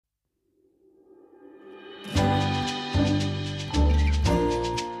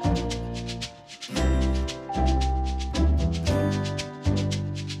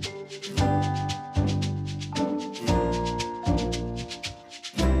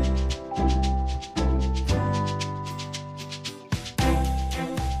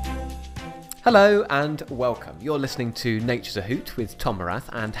Hello and welcome. You're listening to Nature's a Hoot with Tom Morath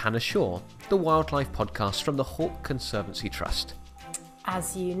and Hannah Shaw, the wildlife podcast from the Hawke Conservancy Trust.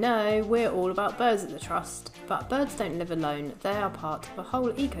 As you know, we're all about birds at the Trust, but birds don't live alone, they are part of a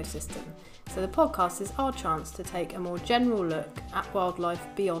whole ecosystem. So the podcast is our chance to take a more general look at wildlife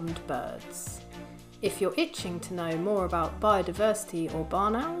beyond birds. If you're itching to know more about biodiversity or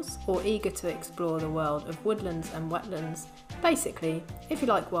barn owls, or eager to explore the world of woodlands and wetlands, basically, if you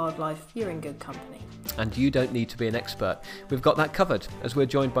like wildlife, you're in good company. And you don't need to be an expert. We've got that covered, as we're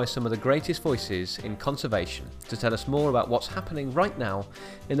joined by some of the greatest voices in conservation to tell us more about what's happening right now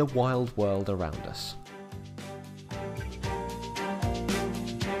in the wild world around us.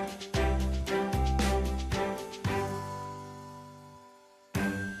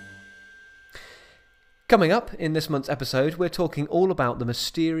 Coming up in this month's episode, we're talking all about the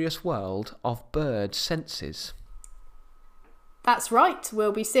mysterious world of bird senses. That's right,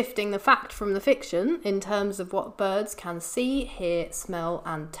 we'll be sifting the fact from the fiction in terms of what birds can see, hear, smell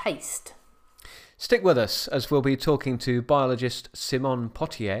and taste. Stick with us as we'll be talking to biologist Simon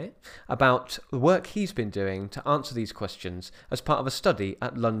Potier about the work he's been doing to answer these questions as part of a study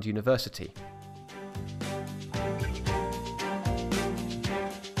at Lund University.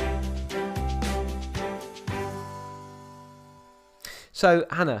 So,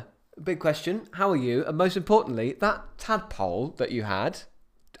 Hannah, big question. How are you? And most importantly, that tadpole that you had,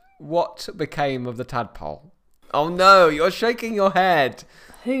 what became of the tadpole? Oh no, you're shaking your head.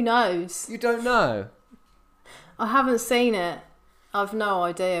 Who knows? You don't know? I haven't seen it. I've no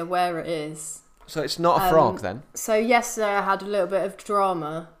idea where it is. So it's not a frog then? So yesterday I had a little bit of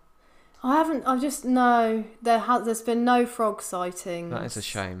drama. There's been no frog sightings. That is a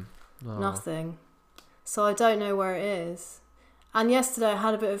shame. Oh. Nothing. So I don't know where it is. And yesterday I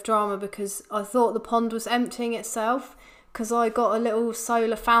had a bit of drama because I thought the pond was emptying itself because I got a little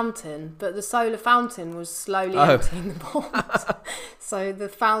solar fountain, but the solar fountain was slowly emptying the pond. So the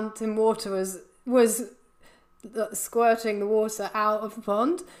fountain water was squirting the water out of the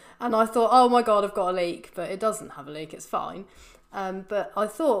pond, and I thought, oh my god, I've got a leak, but it doesn't have a leak, it's fine. But I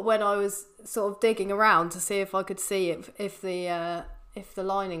thought when I was sort of digging around to see if I could see if the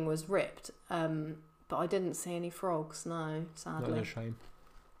lining was ripped, but I didn't see any frogs, no, sadly. That's a shame.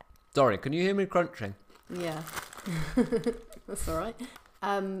 Sorry, can you hear me crunching? Yeah, that's all right.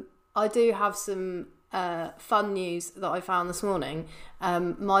 I do have some fun news that I found this morning.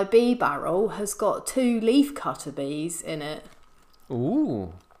 My bee barrel has got 2 leafcutter bees in it.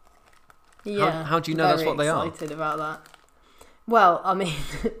 Ooh. Yeah. How do you know that's what they are? Very excited about that. Well, I mean,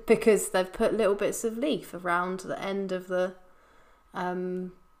 because they've put little bits of leaf around the end of the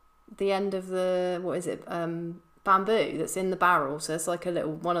bamboo that's in the barrel. So it's like a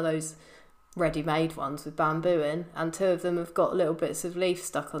little one of those ready-made ones with bamboo in, and 2 of them have got little bits of leaf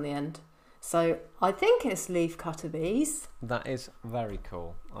stuck on the end. So I think it's leaf cutter bees. That is very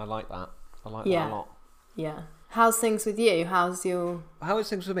cool. I like that. I like that a lot. Yeah. How's things with you? How is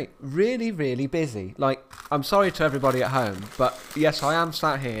things with me? Really, really busy. Like, I'm sorry to everybody at home, but yes, I am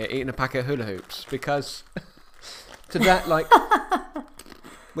sat here eating a packet of hula hoops because today, like,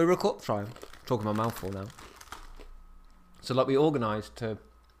 sorry, I'm talking my mouth full now. So, like, we organised to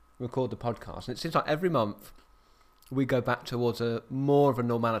record the podcast, and it seems like every month we go back towards more of a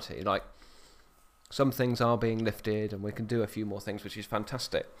normality. Like, some things are being lifted and we can do a few more things, which is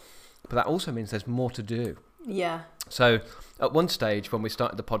fantastic. But that also means there's more to do. Yeah. So at one stage when we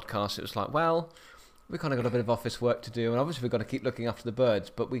started the podcast, it was like, well, we kind of got a bit of office work to do, and obviously we've got to keep looking after the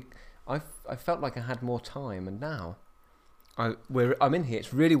birds. But I felt like I had more time, and now I'm in here.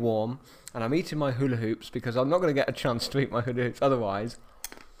 It's really warm, and I'm eating my hula hoops because I'm not going to get a chance to eat my hula hoops otherwise.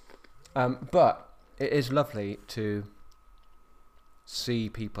 But it is lovely to see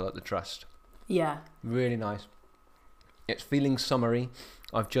people at the Trust. Yeah. Really nice. It's feeling summery.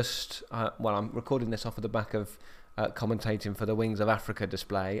 I've just, I'm recording this off of the back of commentating for the Wings of Africa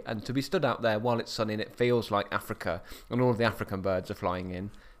display, and to be stood out there while it's sunny and it feels like Africa and all of the African birds are flying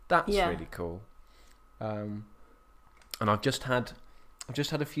in, that's really cool. And I've just had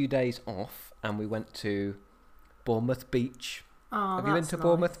a few days off, and we went to Bournemouth Beach. Oh, have you been to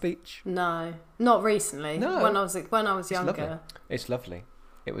Bournemouth Beach? No, not recently. No. When I was younger. It's lovely.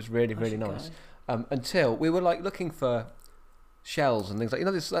 It was really, really nice. Until we were like looking for shells and things like,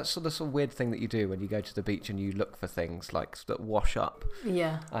 that's sort of weird thing that you do when you go to the beach and you look for things like that wash up.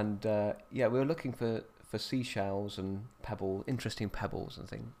 Yeah. And we were looking for seashells and interesting pebbles and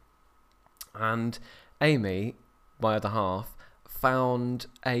things. And Amy, my other half, found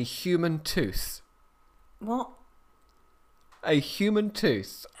a human tooth. What? A human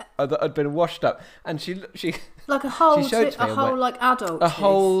tooth that had been washed up, and she like a whole she showed to me like adult a tooth.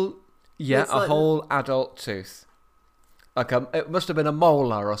 whole Yeah, It's a like- whole adult tooth. Like it must have been a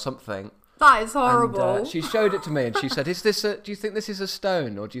molar or something. That is And horrible. she showed it to me, and she said, "Is this a? Do you think this is a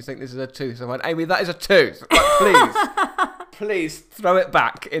stone, or do you think this is a tooth?" I went, "Amy, that is a tooth. Like, please throw it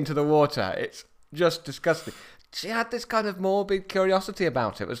back into the water. It's just disgusting." She had this kind of morbid curiosity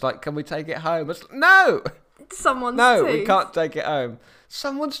about it. It was like, "Can we take it home?" I was like, "No, Someone's no, tooth. we can't take it home.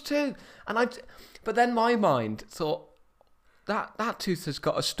 Someone's tooth." But then my mind thought that tooth has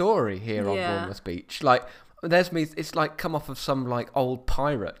got a story here on Yeah. Bournemouth Beach. Like, there's me. It's like come off of some like old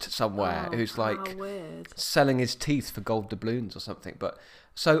pirate somewhere Oh, who's how like weird. selling his teeth for gold doubloons or something. But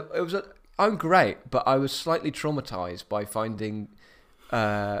so it was. I'm great, but I was slightly traumatized by finding,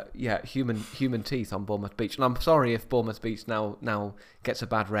 human teeth on Bournemouth Beach. And I'm sorry if Bournemouth Beach now gets a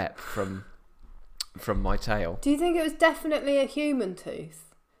bad rep from my tale. Do you think it was definitely a human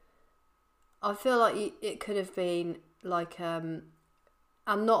tooth? I feel like it could have been like and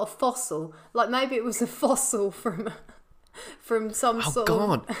not a fossil. Like maybe it was a fossil from some Oh sort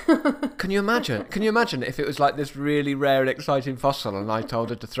God! of. Can you imagine? Can you imagine if it was like this really rare and exciting fossil, and I told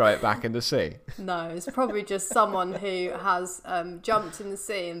her to throw it back in the sea? No, it's probably just someone who has jumped in the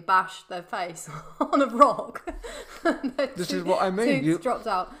sea and bashed their face on a rock. This is what I mean. Tooth dropped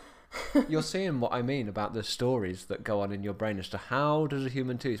out. You're seeing what I mean about the stories that go on in your brain as to how does a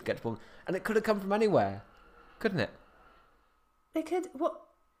human tooth get born, and it could have come from anywhere, couldn't it? They could. What?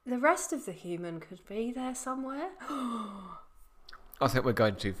 The rest of the human could be there somewhere. I think we're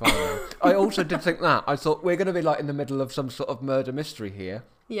going too far now. I also did think that. I thought we're going to be like in the middle of some sort of murder mystery here.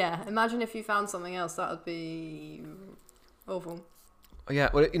 Yeah. Imagine if you found something else. That would be awful. Yeah,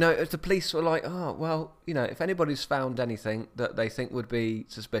 well, if the police were like, oh, well, if anybody's found anything that they think would be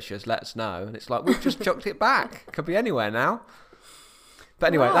suspicious, let us know. And it's like, we've just chucked it back. Could be anywhere now. But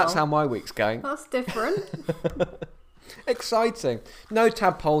anyway, Wow. that's how my week's going. That's different. Exciting. No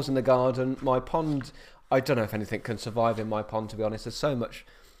tadpoles in the garden. My pond, I don't know if anything can survive in my pond, to be honest. There's so much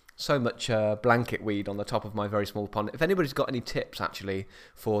blanket weed on the top of my very small pond. If anybody's got any tips, actually,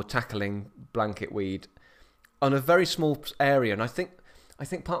 for tackling blanket weed on a very small area, and I think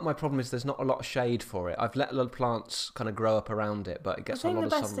part of my problem is there's not a lot of shade for it. I've let little plants kind of grow up around it, but it I gets a think lot the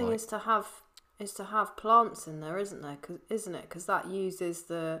of best sunlight. thing is to have plants in there, isn't there? Isn't it? Because that uses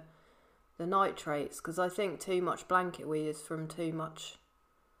the nitrates. Because I think too much blanket weed is from too much.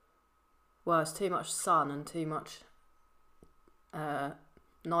 Well, it's too much sun and too much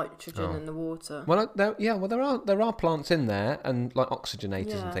nitrogen in the water. Well, there are plants in there and like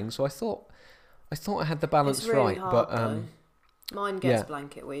oxygenators and Yeah. things. So I thought I had the balance It's really right, hard, but though. Mine gets yeah.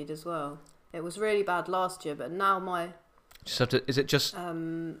 blanket weed as well. It was really bad last year, but now is it just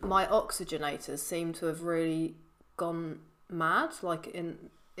my oxygenators seem to have really gone mad, like in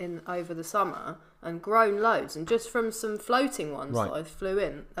over the summer, and grown loads. And just from some floating ones Right. that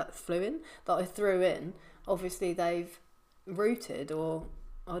I threw in, obviously they've rooted, or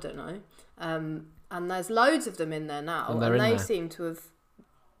I don't know. And there's loads of them in there now, And they're and in they there. seem to have.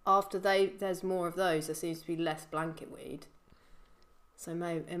 There's more of those. There seems to be less blanket weed. So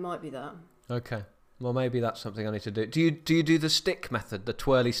it might be that. okay? Well, maybe that's something I need to do. Do you do the stick method, the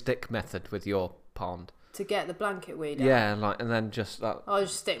twirly stick method with your pond? To get the blanket weed out. Yeah, and then just that. I'll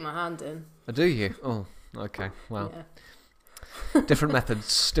just stick my hand in. Oh, do you? Oh, okay. Well, Yeah. different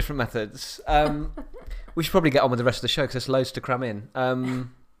methods. Different methods. We should probably get on with the rest of the show because there's loads to cram in.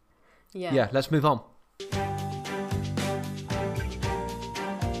 Yeah, let's move on.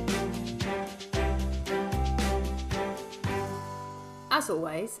 As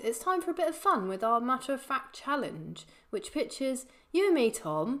always, it's time for a bit of fun with our matter of fact challenge, which pitches you and me,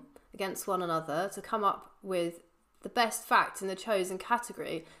 Tom, against one another to come up with the best fact in the chosen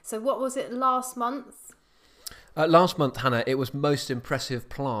category. So what was it last month? Last month, Hannah, it was most impressive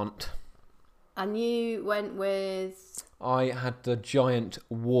plant. And you went with... I had the giant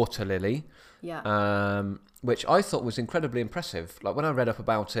water lily, Yeah. which I thought was incredibly impressive. Like when I read up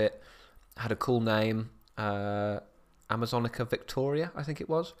about it, it had a cool name, Amazonica Victoria, I think it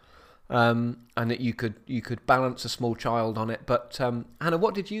was, and that you could balance a small child on it. But Hannah,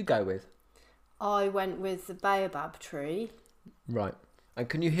 what did you go with? I went with the baobab tree. Right. And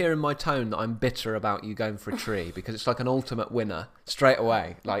can you hear in my tone that I'm bitter about you going for a tree because it's like an ultimate winner straight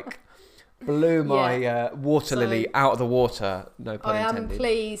away, like. Blew my water lily out of the water, no pun I intended. am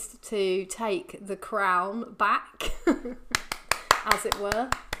pleased to take the crown back, as it were.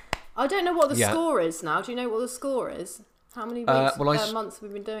 I don't know what the score is now. Do you know what the score is? How many weeks, months have we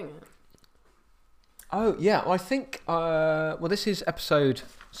been doing it? Oh, yeah, I think, this is episode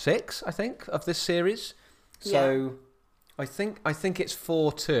 6, I think, of this series. So I think it's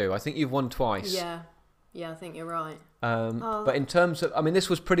 4-2. I think you've won twice. Yeah. Yeah, I think you're right. But in terms of, I mean, this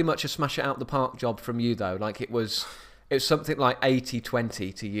was pretty much a smash it out the park job from you though. Like it was something like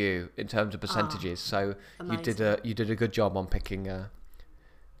 80-20 to you in terms of percentages. So amazing. you did a good job on picking the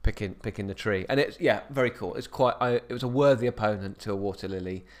tree, and it's very cool. It's it was a worthy opponent to a water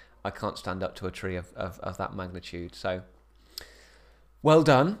lily. I can't stand up to a tree of that magnitude. So well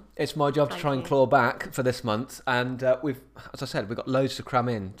done. It's my job to try and claw back for this month, and as I said, we've got loads to cram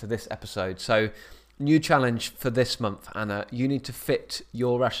in to this episode. So new challenge for this month, Anna. You need to fit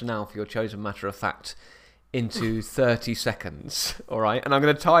your rationale for your chosen matter of fact into 30 seconds. All right, and I'm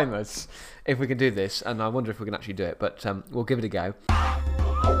going to time us if we can do this, and I wonder if we can actually do it, but we'll give it a go.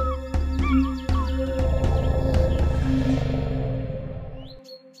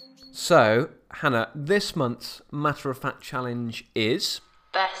 So, Hannah, this month's matter of fact challenge is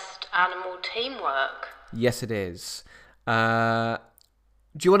best animal teamwork. Yes, it is.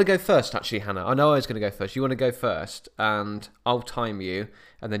 Do you want to go first, actually, Hannah? I know I was going to go first. You want to go first, and I'll time you,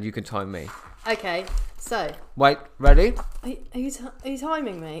 and then you can time me. Okay, so... Wait, ready? Are you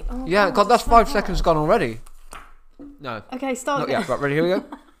timing me? Oh, yeah, God, that's 5 seconds gone already. No. Okay, start Not again. yet. Right, ready? Here we go.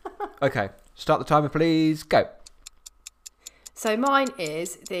 Okay, start the timer, please. Go. So mine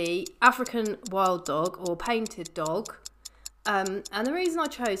is the African wild dog, or painted dog. And the reason I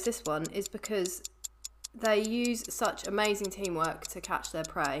chose this one is because they use such amazing teamwork to catch their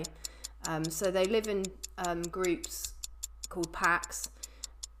prey. So they live in groups called packs.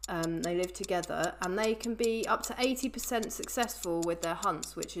 They live together, and they can be up to 80% successful with their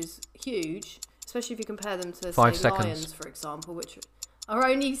hunts, which is huge, especially if you compare them to, 5 say, seconds. lions, for example, which are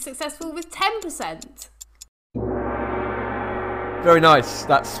only successful with 10%. Very nice.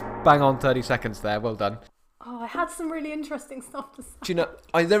 That's bang on 30 seconds there. Well done. Oh, I had some really interesting stuff to say. Do you know,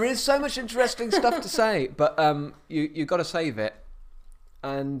 there is so much interesting stuff to say, but you got to save it.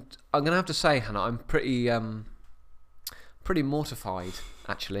 And I'm going to have to say, Hannah, I'm pretty mortified,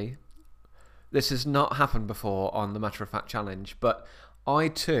 actually. This has not happened before on the Matter of Fact Challenge, but I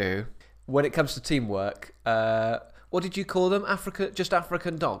too, when it comes to teamwork, what did you call them? Just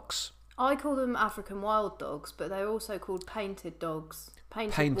African dogs? I call them African wild dogs, but they're also called painted dogs.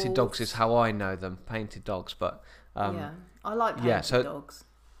 Painted dogs is how I know them, painted dogs, but... yeah, I like painted dogs.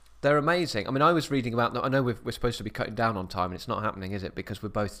 They're amazing. I mean, I was reading about... I know we're supposed to be cutting down on time, and it's not happening, is it? Because we're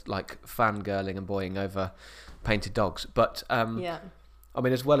both, like, fangirling and boying over painted dogs. But, yeah. I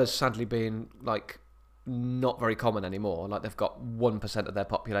mean, as well as sadly being, like, not very common anymore, like, they've got 1% of their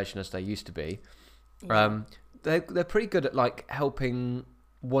population as they used to be, they're pretty good at, like, helping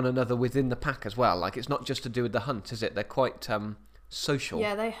one another within the pack as well. Like, it's not just to do with the hunt, is it? They're quite social.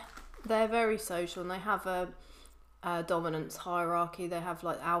 Yeah, they're very social, and they have a dominance hierarchy. They have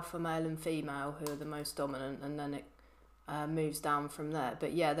like alpha male and female, who are the most dominant, and then it moves down from there.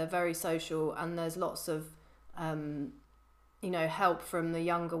 But yeah, they're very social, and there's lots of help from the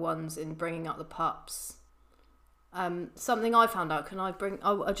younger ones in bringing up the pups. Something I found out.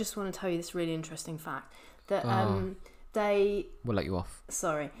 I just want to tell you this really interesting fact that We'll let you off.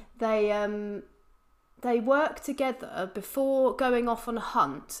 Sorry, they work together before going off on a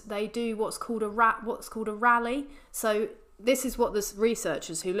hunt. They do what's called a rally. So this is what the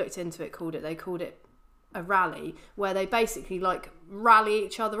researchers who looked into it called it. They called it a rally, where they basically like rally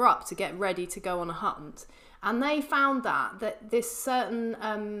each other up to get ready to go on a hunt. And they found that this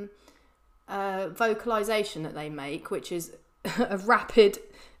certain vocalization that they make, which is a rapid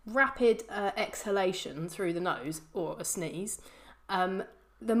exhalation through the nose, or a sneeze,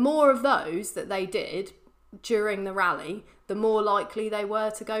 the more of those that they did during the rally, the more likely they were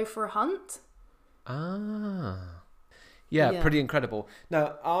to go for a hunt. Yeah, pretty incredible.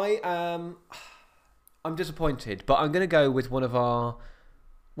 Now, I'm disappointed, but I'm going to go with one of our...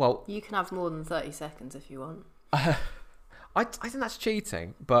 Well, you can have more than 30 seconds if you want. I think that's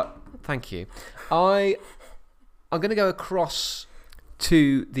cheating, but thank you. I'm going to go across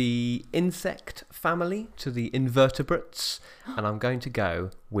to the insect family, to the invertebrates, and I'm going to go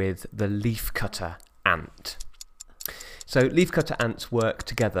with the leafcutter ant. So leafcutter ants work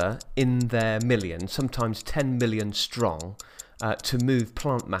together in their millions, sometimes 10 million strong, to move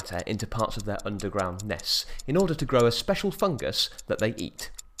plant matter into parts of their underground nests in order to grow a special fungus that they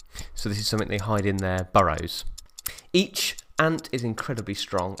eat. So this is something they hide in their burrows. Each ant is incredibly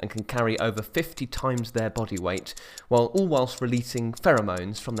strong and can carry over 50 times their body weight, all whilst releasing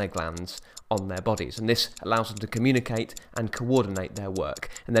pheromones from their glands on their bodies, and this allows them to communicate and coordinate their work.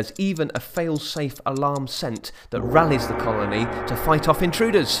 And there's even a fail-safe alarm scent that rallies the colony to fight off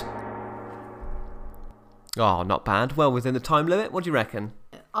intruders. Oh, not bad. Well within the time limit. What do you reckon?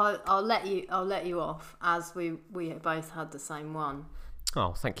 I'll let you off, as we both had the same one.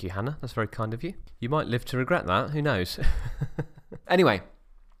 Oh, thank you, Hannah. That's very kind of you. You might live to regret that. Who knows? Anyway,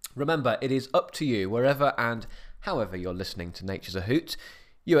 remember, it is up to you, wherever and however you're listening to Nature's a Hoot.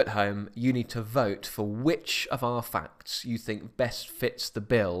 You at home, you need to vote for which of our facts you think best fits the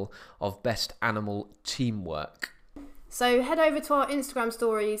bill of best animal teamwork. So head over to our Instagram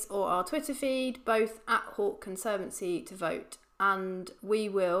stories or our Twitter feed, both at Hawk Conservancy, to vote. And we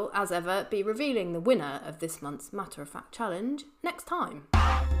will, as ever, be revealing the winner of this month's Matter of Fact Challenge next time.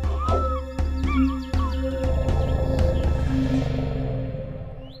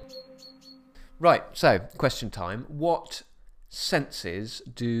 Right, so question time. What senses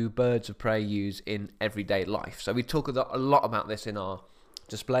do birds of prey use in everyday life? So we talk a lot about this in our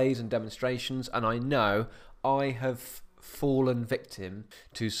displays and demonstrations, and I know I have fallen victim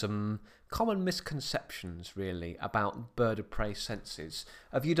to some common misconceptions, really, about bird of prey senses.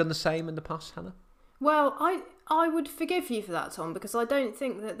 Have you done the same in the past, Hannah? Well, I would forgive you for that, Tom, because I don't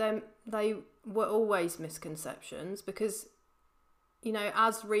think that they were always misconceptions, because, you know,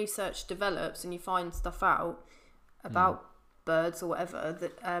 as research develops and you find stuff out about birds or whatever,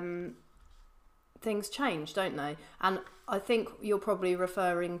 that things change, don't they? And I think you're probably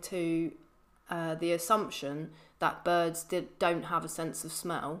referring to the assumption that birds don't have a sense of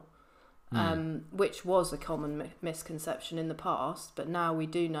smell, which was a common misconception in the past, but now we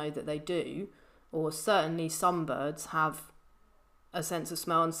do know that they do, or certainly some birds have a sense of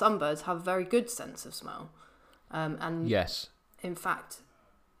smell, and some birds have a very good sense of smell. And yes, in fact,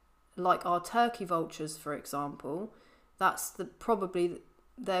 like our turkey vultures, for example, that's probably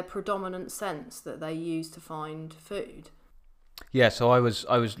their predominant sense that they use to find food. Yeah, so I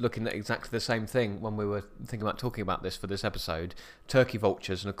was looking at exactly the same thing when we were thinking about talking about this for this episode. Turkey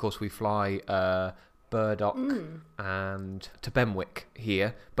vultures, and of course we fly burdock and to Benwick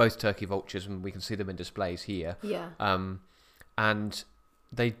here, both turkey vultures, and we can see them in displays here. Yeah. And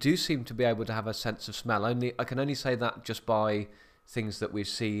they do seem to be able to have a sense of smell. I can only say that just by things that we've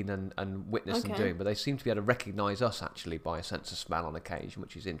seen and witnessed them doing, but they seem to be able to recognise us actually by a sense of smell on occasion,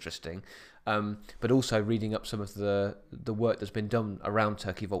 which is interesting. But also reading up some of the work that's been done around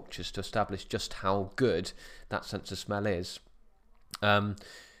turkey vultures to establish just how good that sense of smell is.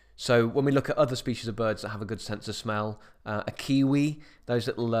 So when we look at other species of birds that have a good sense of smell, a kiwi, those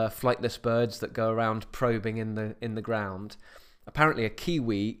little flightless birds that go around probing in the ground. Apparently, a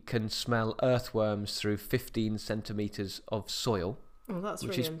kiwi can smell earthworms through 15 centimetres of soil. Oh, that's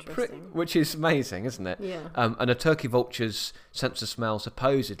really interesting. Which is amazing, isn't it? Yeah. And a turkey vulture's sense of smell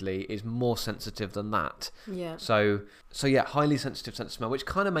supposedly is more sensitive than that. Yeah. So yeah, highly sensitive sense of smell, which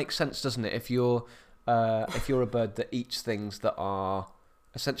kind of makes sense, doesn't it? If you're a bird that eats things that are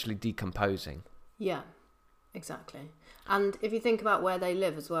essentially decomposing. Yeah, exactly. And if you think about where they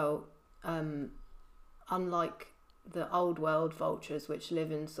live as well, unlike the old world vultures, which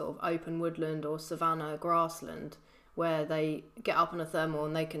live in sort of open woodland or savanna grassland, where they get up on a thermal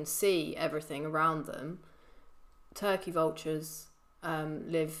and they can see everything around them, turkey vultures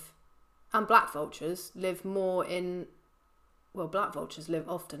live, and black vultures live more in, well, black vultures live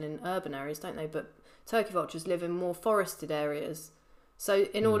often in urban areas, don't they? But turkey vultures live in more forested areas. So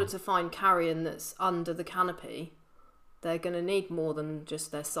in order to find carrion that's under the canopy, they're going to need more than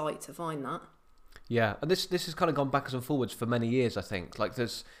just their sight to find that. Yeah, and this has kind of gone backwards and forwards for many years, I think. Like,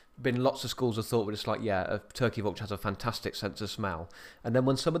 there's been lots of schools of thought where it's like, yeah, a turkey vulture has a fantastic sense of smell. And then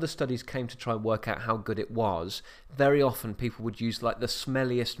when some of the studies came to try and work out how good it was, very often people would use, like, the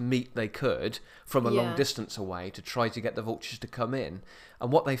smelliest meat they could from a long distance away to try to get the vultures to come in.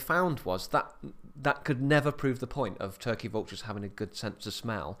 And what they found was that could never prove the point of turkey vultures having a good sense of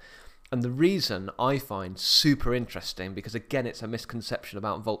smell. And the reason I find super interesting, because again it's a misconception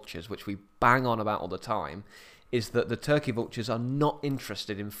about vultures, which we bang on about all the time, is that the turkey vultures are not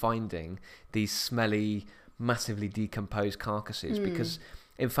interested in finding these smelly, massively decomposed carcasses. Because,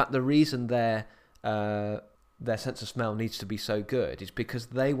 in fact, the reason their sense of smell needs to be so good is because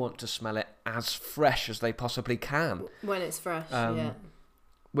they want to smell it as fresh as they possibly can. When it's fresh, yeah.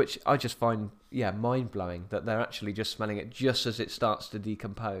 Which I just find, mind-blowing, that they're actually just smelling it just as it starts to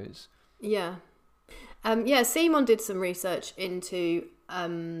decompose. Yeah. Simon did some research into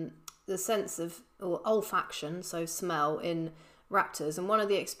the sense of, or olfaction, so smell, in raptors. And one of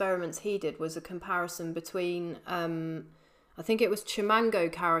the experiments he did was a comparison between, I think it was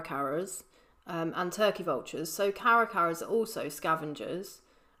Chimango caracaras and turkey vultures. So caracaras are also scavengers.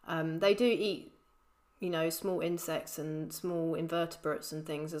 They do eat, small insects and small invertebrates and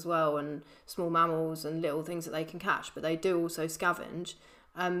things as well, and small mammals and little things that they can catch, but they do also scavenge.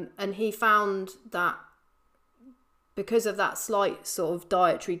 And he found that because of that slight sort of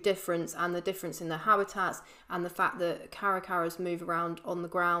dietary difference and the difference in their habitats and the fact that caracaras move around on the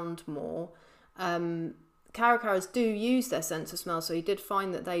ground more, caracaras do use their sense of smell. So he did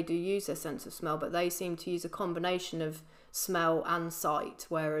find that they do use their sense of smell, but they seem to use a combination of smell and sight,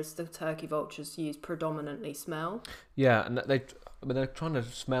 whereas the turkey vultures use predominantly smell. Yeah, and they're trying to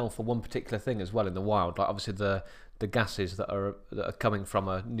smell for one particular thing as well in the wild, like obviously the gases that are coming from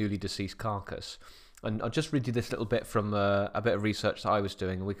a newly deceased carcass. And I'll just read you this little bit from a bit of research that I was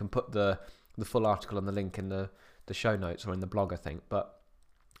doing, and we can put the full article and the link in the show notes or in the blog, I think. But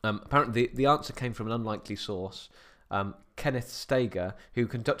apparently the answer came from an unlikely source. Kenneth Steger, who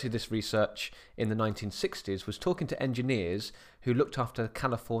conducted this research in the 1960s, was talking to engineers who looked after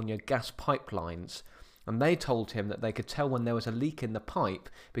California gas pipelines, and they told him that they could tell when there was a leak in the pipe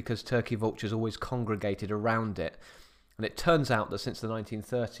because turkey vultures always congregated around it. And it turns out that since the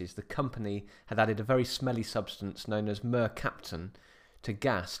 1930s, the company had added a very smelly substance known as mercaptan to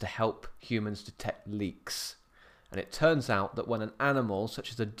gas to help humans detect leaks. And it turns out that when an animal,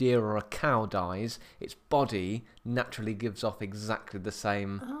 such as a deer or a cow, dies, its body naturally gives off exactly the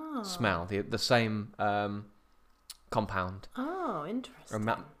same smell, the same compound. Oh,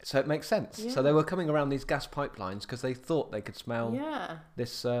 interesting. So it makes sense. Yeah. So they were coming around these gas pipelines because they thought they could smell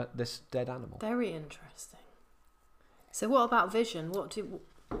this dead animal. Very interesting. So what about vision? What do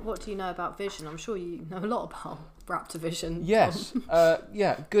you know about vision? I'm sure you know a lot about raptor vision. Yes.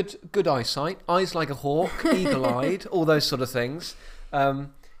 Good eyesight. Eyes like a hawk, eagle-eyed, all those sort of things.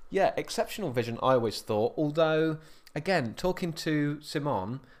 Exceptional vision, I always thought. Although, again, talking to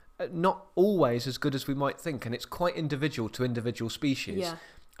Simon, not always as good as we might think. And it's quite individual to individual species. Yeah.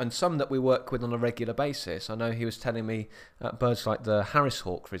 And some that we work with on a regular basis. I know he was telling me birds like the Harris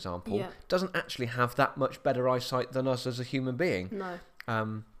hawk, for example, doesn't actually have that much better eyesight than us as a human being.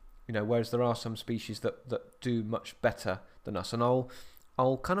 No. Whereas there are some species that do much better than us. And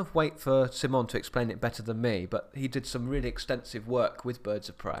I'll kind of wait for Simon to explain it better than me, but he did some really extensive work with birds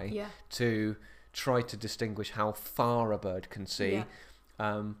of prey to try to distinguish how far a bird can see.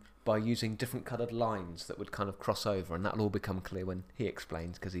 By using different coloured lines that would kind of cross over, and that'll all become clear when he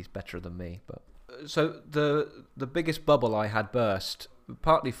explains because he's better than me. But so the biggest bubble I had burst,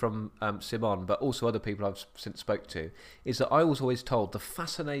 partly from Simon, but also other people I've since spoke to, is that I was always told the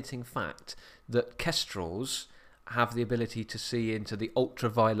fascinating fact that kestrels have the ability to see into the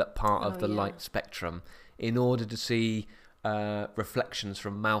ultraviolet part of the light spectrum in order to see reflections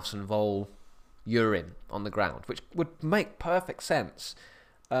from mouse and vole urine on the ground, which would make perfect sense.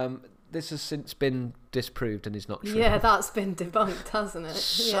 This has since been disproved and is not true. Yeah, that's been debunked, hasn't it?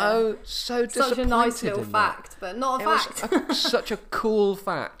 So disappointed. Such a nice little fact, but not a fact. Such a cool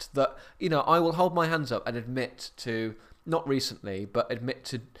fact that, I will hold my hands up and admit to, not recently, but admit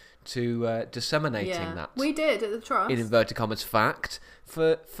to disseminating that. We did at the Trust. In inverted commas, fact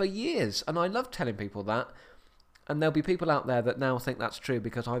for years. And I love telling people that. And there'll be people out there that now think that's true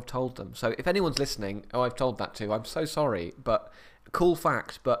because I've told them. So if anyone's listening, I've told that to, I'm so sorry, but cool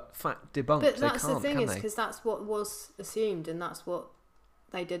fact, but fact debunked. But that's the thing is because that's what was assumed, and that's what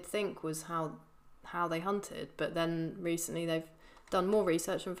they did think was how they hunted. But then recently they've done more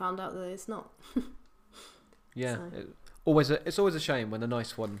research and found out that it's not. Yeah, so. It's always a shame when a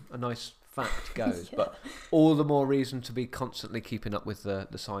nice fact goes, but all the more reason to be constantly keeping up with the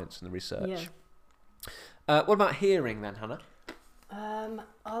science and the research. What about hearing then, Hannah?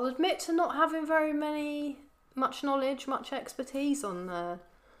 I'll admit to not having much knowledge, much expertise on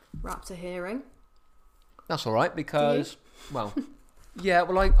raptor hearing. That's all right because,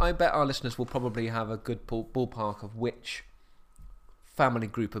 I bet our listeners will probably have a good ballpark of which family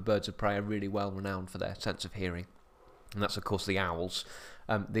group of birds of prey are really well renowned for their sense of hearing. And that's, of course, the owls.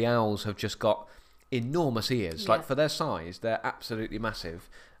 The owls have just got enormous ears. Like, for their size, they're absolutely massive.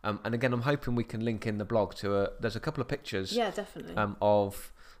 And again, I'm hoping we can link in the blog to there's a couple of pictures definitely.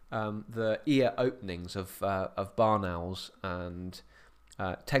 Of the ear openings of barn owls and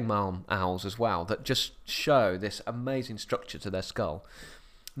Tengmalm owls as well that just show this amazing structure to their skull.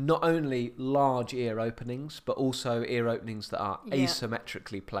 Not only large ear openings, but also ear openings that are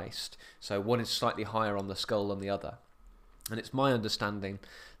asymmetrically placed. So one is slightly higher on the skull than the other. And it's my understanding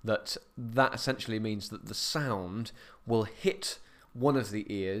that essentially means that the sound will hit one of the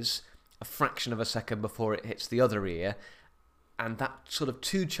ears a fraction of a second before it hits the other ear. And that sort of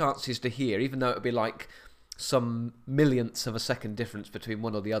 2 chances to hear, even though it would be like some millionths of a second difference between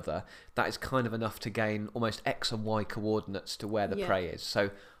one or the other, that is kind of enough to gain almost X and Y coordinates to where the prey is. So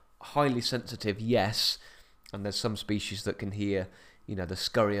highly sensitive, yes. And there's some species that can hear, the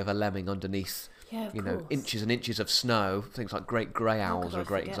scurry of a lemming underneath, inches and inches of snow. Things like great grey owls are a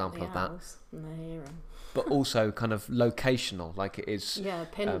great example of that. And their hearing. but also kind of locational, like it is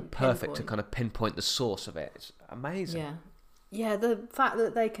perfect to pinpoint. kind of pinpoint the source of it. It's amazing. Yeah, the fact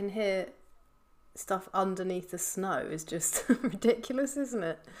that they can hear stuff underneath the snow is just ridiculous, isn't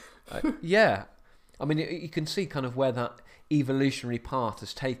it? Yeah. I mean, you can see kind of where that evolutionary path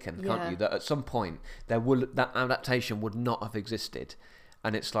has taken, can't you? That at some point that adaptation would not have existed.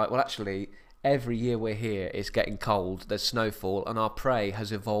 And it's like, well, actually, every year we're here, it's getting cold, there's snowfall, and our prey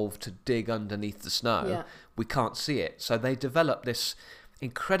has evolved to dig underneath the snow. Yeah. We can't see it. So they develop this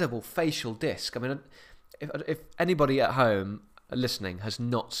incredible facial disc. I mean, if anybody at home listening has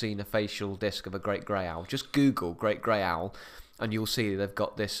not seen a facial disc of a great grey owl, just Google great grey owl, and you'll see they've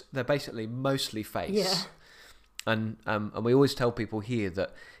got this. They're basically mostly face. Yeah. And we always tell people here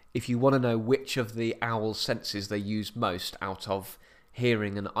that if you want to know which of the owl's senses they use most out of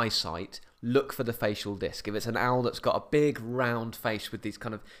hearing and eyesight, look for the facial disc. If it's an owl that's got a big round face with these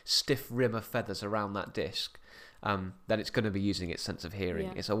kind of stiff rim of feathers around that disc, then it's going to be using its sense of hearing.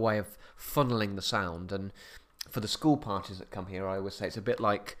 Yeah. It's a way of funneling the sound. And for the school parties that come here, I always say it's a bit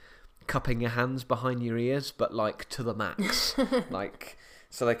like cupping your hands behind your ears, but like to the max. Like,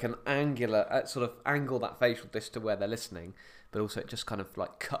 so they can sort of angle that facial disc to where they're listening, but also it just kind of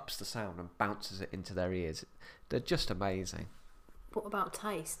like cups the sound and bounces it into their ears. They're just amazing. What about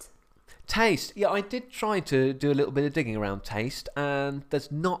taste? Taste, yeah, I did try to do a little bit of digging around taste, and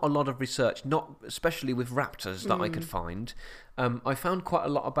there's not a lot of research, not especially with raptors, that I could find. I found quite a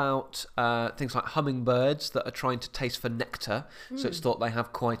lot about things like hummingbirds that are trying to taste for nectar, so it's thought they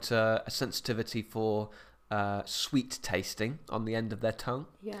have quite a sensitivity for sweet tasting on the end of their tongue.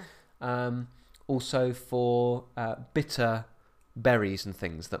 Yeah. Also for bitter berries and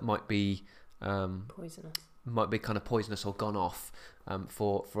things that might be Poisonous. might be kind of poisonous or gone off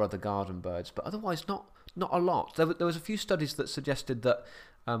for other garden birds, but otherwise not a lot. There was a few studies that suggested that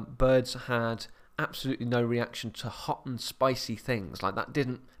birds had absolutely no reaction to hot and spicy things. Like, that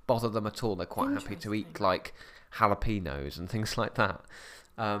didn't bother them at all. They're quite happy to eat like jalapenos and things like that.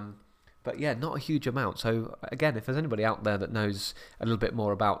 But yeah, not a huge amount. So again, if there's anybody out there that knows a little bit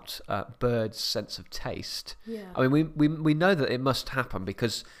more about birds' sense of taste, I mean, we know that it must happen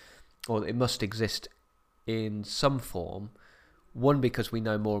or it must exist in some form. One, because we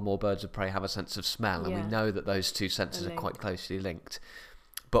know more and more birds of prey have a sense of smell, and we know that those two senses are quite closely linked.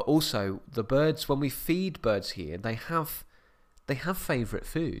 But also, the birds, when we feed birds here, they have favourite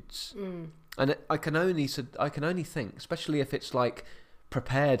foods, and I can only think, especially if it's like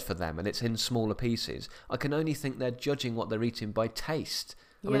prepared for them and it's in smaller pieces, I can only think they're judging what they're eating by taste.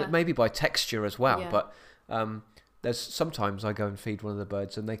 I mean, maybe by texture as well, but there's sometimes I go and feed one of the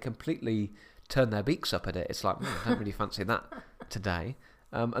birds and they completely turn their beaks up at it. It's like, I don't really fancy that today.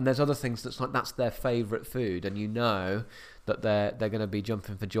 And there's other things that's their favourite food, and you know that they're going to be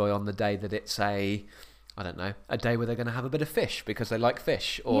jumping for joy on the day that it's a day where they're going to have a bit of fish because they like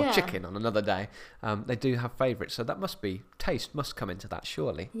fish, or chicken on another day. They do have favourites, so taste must come into that,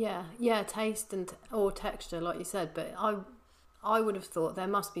 surely. Yeah, taste or texture, like you said. But I would have thought there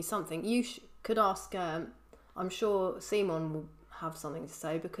must be something. You could ask. I'm sure Simon will have something to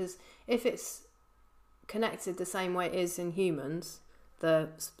say, because if it's connected the same way it is in humans, the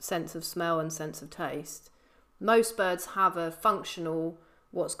sense of smell and sense of taste, most birds have a functional,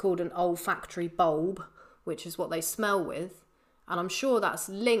 what's called an olfactory bulb, which is what they smell with, and I'm sure that's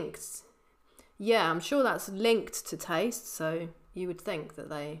linked. Yeah, I'm sure that's linked to taste. So you would think that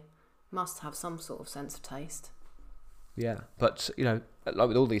they must have some sort of sense of taste. Yeah, but like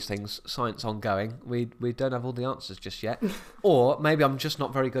with all these things, science ongoing, we don't have all the answers just yet. Or maybe I'm just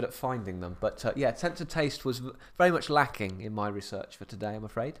not very good at finding them. But sense of taste was very much lacking in my research for today, I'm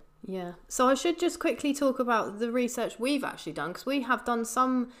afraid. Yeah. So I should just quickly talk about the research we've actually done, because we have done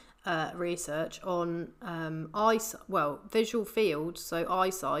some research on visual fields, so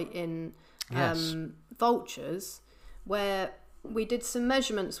eyesight in vultures, where we did some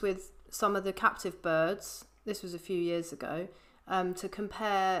measurements with some of the captive birds. This was a few years ago, to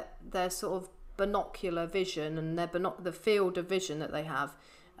compare their sort of binocular vision and the field of vision that they have,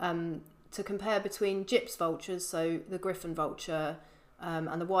 to compare between gyps vultures, so the griffon vulture,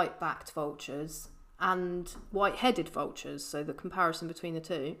 and the white-backed vultures, and white-headed vultures, so the comparison between the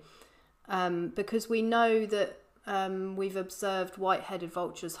two, because we know that we've observed white-headed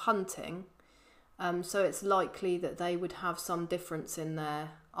vultures hunting, so it's likely that they would have some difference in their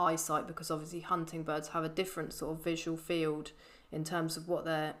eyesight, because obviously hunting birds have a different sort of visual field in terms of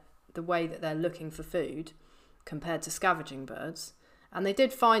the way that they're looking for food compared to scavenging birds. And they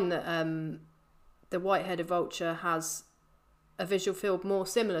did find that the white-headed vulture has a visual field more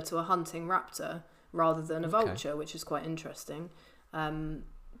similar to a hunting raptor rather than a vulture, which is quite interesting.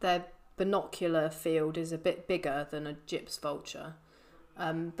 But binocular field is a bit bigger than a gyps vulture.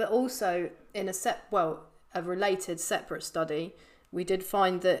 But also in a related separate study, we did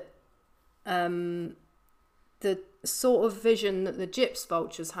find that the sort of vision that the gyps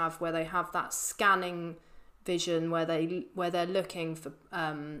vultures have, where they have that scanning vision, where they're looking for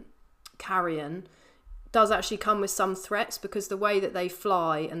carrion, does actually come with some threats, because the way that they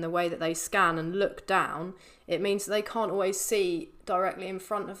fly and the way that they scan and look down, it means that they can't always see directly in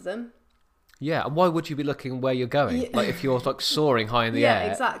front of them. Yeah, and why would you be looking where you're going? Like if you're like soaring high in the air,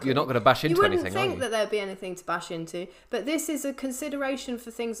 exactly. You're not going to bash into anything, are you? You wouldn't think that there'd be anything to bash into, but this is a consideration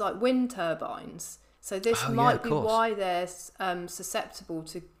for things like wind turbines. So this might be why they're susceptible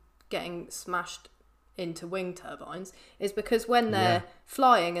to getting smashed into wind turbines, is because when they're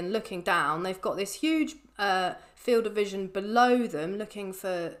flying and looking down, they've got this huge field of vision below them looking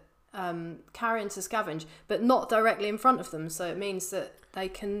for carrion to scavenge, but not directly in front of them. So it means that they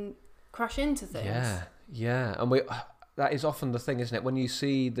can crash into things. Yeah. And that is often the thing, isn't it? When you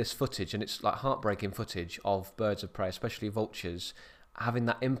see this footage, and it's like heartbreaking footage of birds of prey, especially vultures, having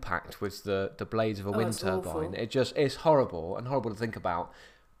that impact with the blades of a wind turbine. Awful. It's horrible and horrible to think about.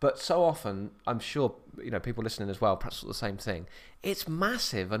 But so often, I'm sure people listening as well perhaps thought the same thing. It's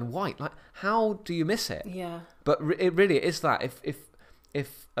massive and white. Like, how do you miss it? Yeah. But it really is that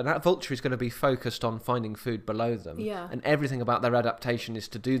if that vulture is going to be focused on finding food below them, and everything about their adaptation is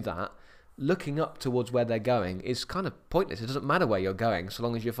to do that, looking up towards where they're going is kind of pointless. It doesn't matter where you're going so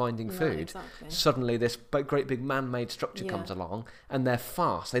long as you're finding food. Exactly. Suddenly this great big man-made structure comes along, and they're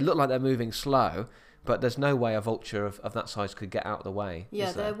fast. They look like they're moving slow, but there's no way a vulture of that size could get out of the way.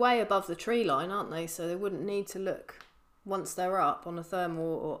 Yeah, they're way above the tree line, aren't they? So they wouldn't need to look once they're up on a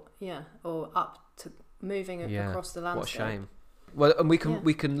thermal or up to moving across the landscape. What a shame. Well, and we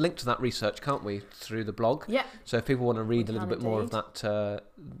can link to that research, can't we, through the blog? Yeah. So if people want to read a little bit more of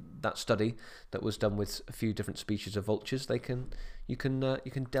that study that was done with a few different species of vultures, you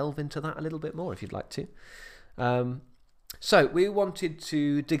can delve into that a little bit more if you'd like to. So we wanted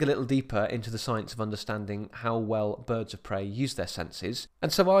to dig a little deeper into the science of understanding how well birds of prey use their senses,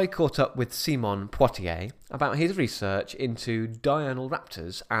 and so I caught up with Simon Poitier about his research into diurnal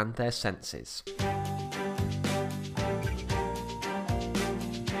raptors and their senses.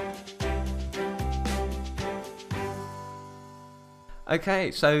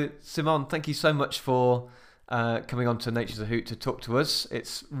 Okay, so Simon, thank you so much for coming on to Nature's a Hoot to talk to us.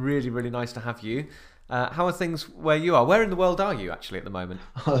 It's really, really nice to have you. How are things where you are? Where in the world are you actually at the moment?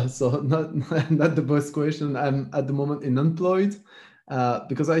 So not the best question. I'm at the moment unemployed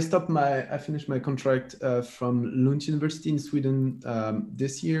because I finished my contract from Lund University in Sweden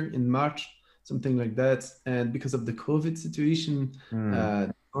this year in March, something like that. And because of the COVID situation,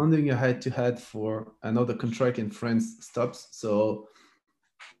 the funding I had to have for another contract in France stops. So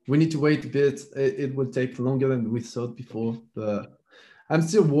we need to wait a bit. It will take longer than we thought before, but I'm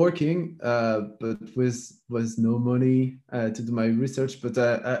still working, but with no money to do my research. But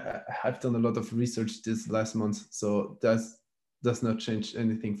I have done a lot of research this last month, so that does not change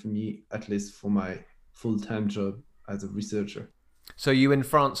anything for me, at least for my full-time job as a researcher. So are you in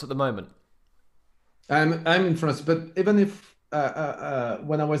France at the moment? I'm in France, but even if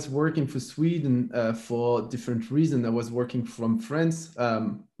when I was working for Sweden for different reasons, I was working from France,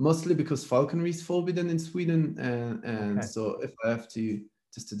 mostly because falconry is forbidden in Sweden, and so if I have to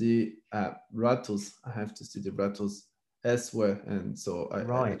study rattles, I have to study rattles elsewhere, and so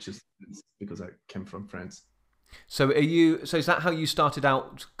I just because I came from France. So is that how you started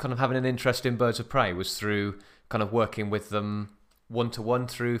out, kind of having an interest in birds of prey? Was through kind of working with them one-to-one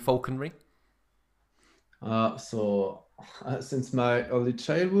through falconry? Since my early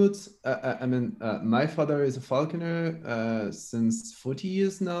childhood, my father is a falconer since 40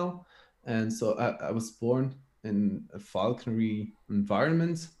 years now, and so I was born in a falconry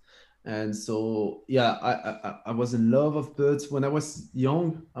environment, and so I was in love of birds. When I was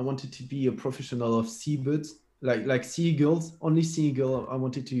young, I wanted to be a professional of seabirds, like seagulls, only seagull. I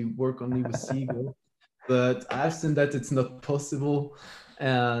wanted to work only with seagull, but I've seen that it's not possible,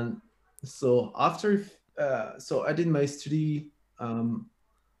 and so after. So I did my study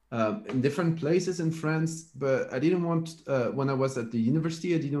in different places in France, but I didn't want, when I was at the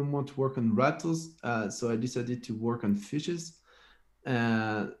university, I didn't want to work on rattles. So I decided to work on fishes.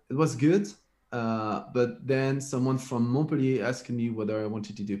 It was good. But then someone from Montpellier asked me whether I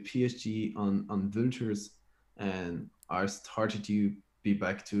wanted to do a PhD on vultures. And I started to be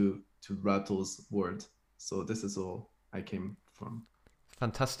back to rattles world. So this is all I came from.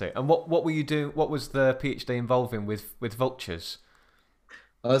 Fantastic. And what were you doing? What was the PhD involving with vultures?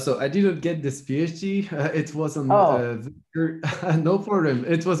 So I didn't get this PhD. It was on Oh, vulture, no problem.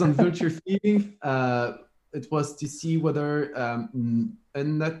 It was on vulture feeding. It was to see whether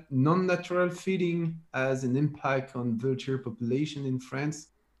non-natural feeding has an impact on vulture population in France.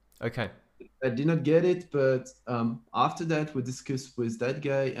 Okay. I did not get it, but after that, we discussed with that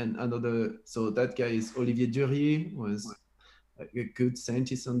guy and another. So that guy is Olivier Durier, was a good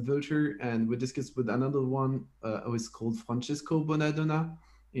scientist on vulture, and we discussed with another one who is called Francesco Bonadonna.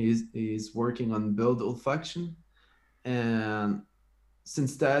 Is working on bird olfaction, and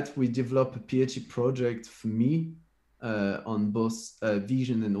since that we developed a PhD project for me on both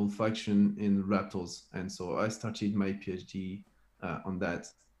vision and olfaction in raptors, and so I started my PhD on that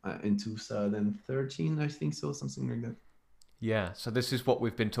in 2013, I think so, something like that. Yeah, so this is what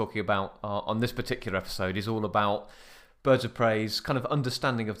we've been talking about on this particular episode, is all about birds of prey's kind of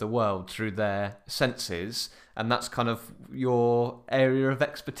understanding of the world through their senses, and that's kind of your area of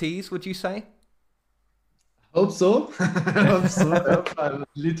expertise, would you say? Hope so. I hope so. I hope I have a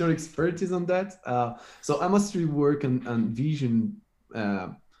little expertise on that. So I mostly work on vision.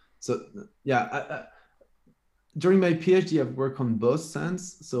 So yeah, during my PhD, I've worked on both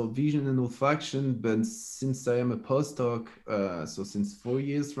sense, so vision and olfaction. But since I am a postdoc, so since 4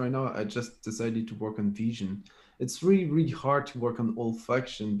 years right now, I just decided to work on vision. It's really, really hard to work on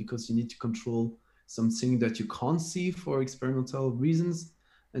olfaction because you need to control something that you can't see for experimental reasons.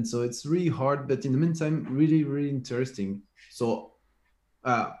 And so it's really hard, but in the meantime, really, really interesting. So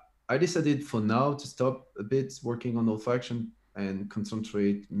uh, I decided for now to stop a bit working on olfaction and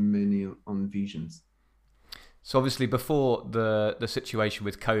concentrate mainly on visions. So obviously before the situation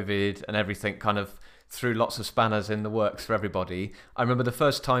with COVID and everything kind of threw lots of spanners in the works for everybody, I remember the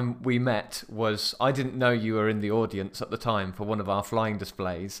first time we met was, I didn't know you were in the audience at the time for one of our flying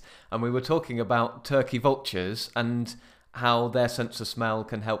displays, and we were talking about turkey vultures and how their sense of smell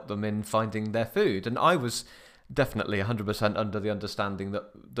can help them in finding their food. And I was definitely 100% under the understanding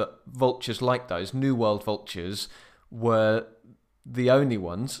that vultures like those, New World vultures, were the only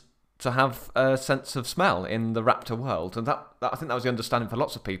ones to have a sense of smell in the raptor world. And that I think that was the understanding for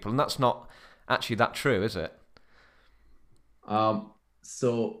lots of people, and that's not actually that true, is it?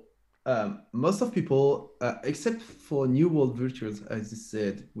 So most of people, except for New World vultures, as you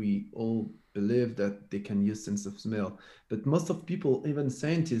said, we all believe that they can use sense of smell. But most of people, even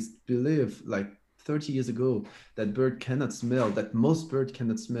scientists, believe like 30 years ago that bird cannot smell, that most bird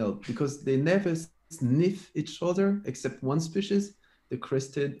cannot smell because they never sniff each other except one species, the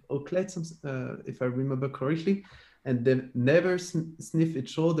crested auklet, if I remember correctly, and they never sniff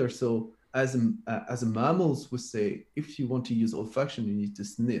each other. So as a mammals would say, if you want to use olfaction, you need to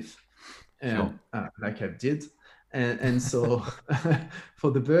sniff, Sure. and like I did, and so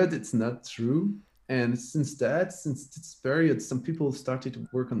for the bird, it's not true. And since this period, some people started to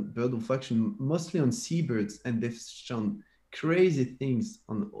work on bird olfaction, mostly on seabirds, and they've shown crazy things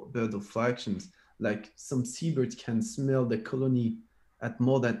on bird olfactions. Like some seabirds can smell the colony at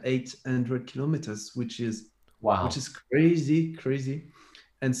more than 800 kilometers, which Wow. is crazy, crazy.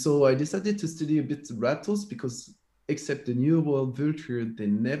 And so I decided to study a bit raptors because, except the New World vulture, they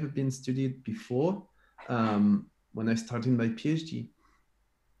never been studied before when I started my PhD.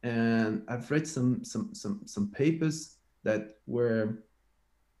 And I've read some papers that were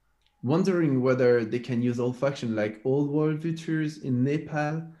wondering whether they can use olfaction like old world vultures in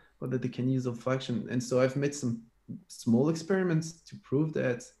Nepal, whether they can use olfaction. And so I've made some small experiments to prove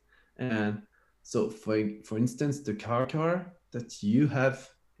that. And so for instance, the car that you have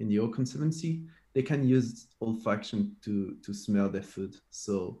in the O-Conservancy, they can use olfaction to smell their food.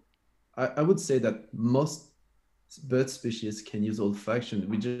 So I would say that most bird species can use olfaction.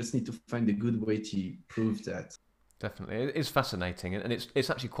 We just need to find a good way to prove that. Definitely. It is fascinating, and it's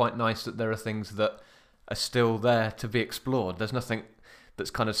actually quite nice that there are things that are still there to be explored. There's nothing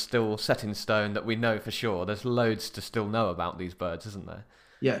that's kind of still set in stone that we know for sure. There's loads to still know about these birds, isn't there?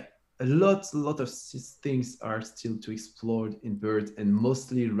 Yeah, a lot of things are still to explore in birds and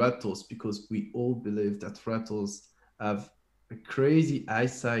mostly raptors because we all believe that raptors have a crazy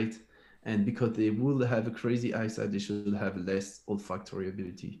eyesight, and because they will have a crazy eyesight, they should have less olfactory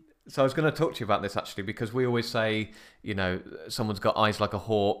ability. So I was going to talk to you about this actually, because we always say, someone's got eyes like a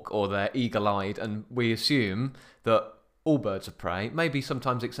hawk or they're eagle-eyed, and we assume that all birds of prey, maybe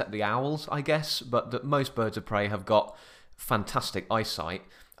sometimes except the owls, I guess, but that most birds of prey have got fantastic eyesight,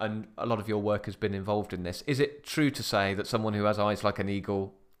 and a lot of your work has been involved in this. Is it true to say that someone who has eyes like an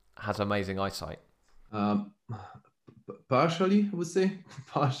eagle has amazing eyesight? Um, Partially, I would say,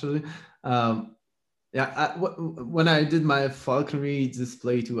 partially. Um, yeah, when I did my falconry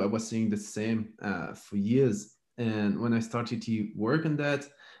display too, I was seeing the same for years. And when I started to work on that,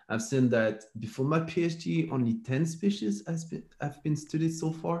 I've seen that before my PhD, only 10 species have been studied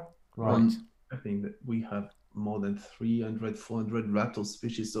so far. Right. I think that we have more than 300, 400 raptor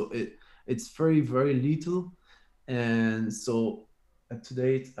species. So it's very, very little. And so to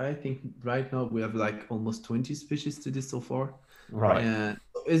date, I think right now we have like almost 20 species studied so far. Right. And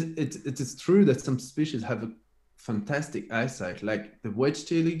it is true that some species have a fantastic eyesight, like the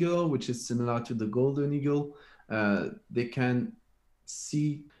wedge-tailed eagle, which is similar to the golden eagle. They can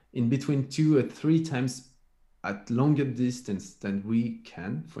see in between 2 or 3 times at longer distance than we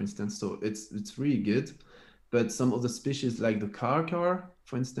can, for instance. So it's really good. But some of the species, like the karakur,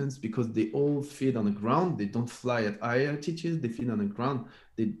 for instance, because they all feed on the ground, they don't fly at high altitudes, they feed on the ground.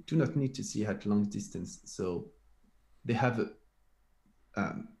 They do not need to see at long distance. So they have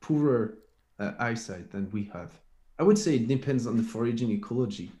a poorer eyesight than we have. I would say it depends on the foraging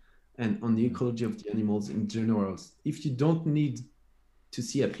ecology and on the ecology of the animals in general. If you don't need to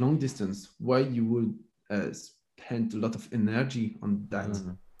see at long distance, why you would spend a lot of energy on that?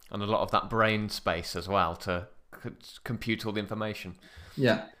 And a lot of that brain space as well to compute all the information.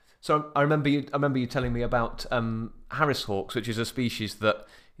 Yeah. So I remember you telling me about Harris hawks, which is a species that,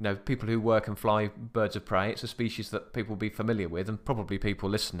 you know, people who work and fly birds of prey, it's a species that people will be familiar with, and probably people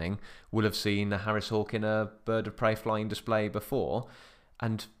listening will have seen a Harris hawk in a bird of prey flying display before.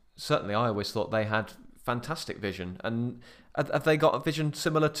 And certainly I always thought they had fantastic vision. And have they got a vision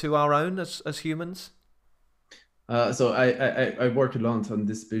similar to our own as humans? So I work a lot on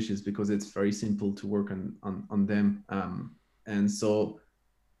this species because it's very simple to work on them. And so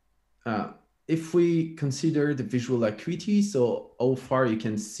if we consider the visual acuity, so how far you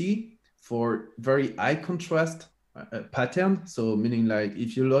can see for very high contrast pattern, so meaning like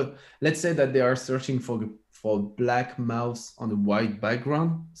if you look, let's say that they are searching for black mouse on a white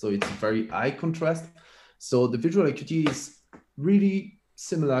background, so it's very high contrast. So the visual acuity is really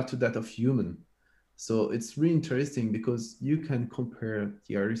similar to that of human. So it's really interesting because you can compare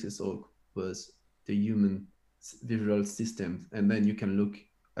the Harris hawk with the human visual systems, and then you can look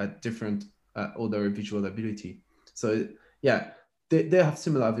at different other visual ability. So yeah, they have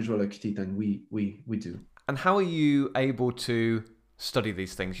similar visual acuity than we do. And how are you able to study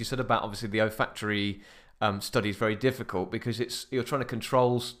these things? You said about obviously the olfactory study is very difficult because you're trying to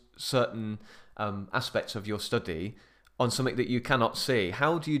control certain aspects of your study on something that you cannot see.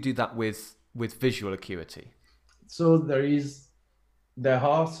 How do you do that with visual acuity? So there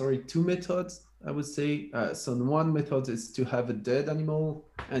are two methods, I would say. So one method is to have a dead animal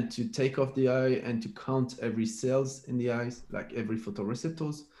and to take off the eye and to count every cells in the eyes, like every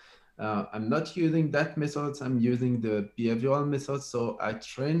photoreceptors. I'm not using that method. I'm using the behavioral method. So I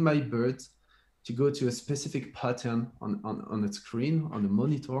train my bird to go to a specific pattern on a screen, on a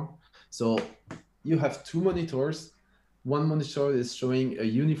monitor. So you have two monitors. One monitor is showing a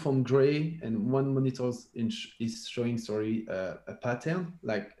uniform gray, and one monitor is showing, a pattern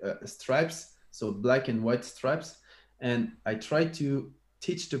like stripes, so black and white stripes. And I try to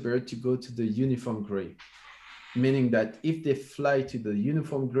teach the bird to go to the uniform gray, meaning that if they fly to the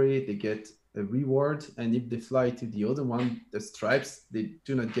uniform gray, they get a reward, and if they fly to the other one, the stripes, they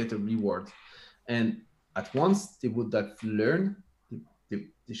do not get a reward. And at once they would have learned,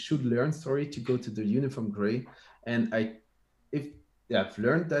 they should learn, to go to the uniform gray. And if they have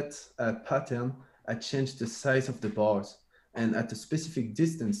learned that pattern, I change the size of the bars. And at a specific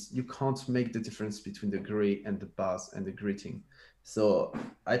distance, you can't make the difference between the gray and the bars and the grating. So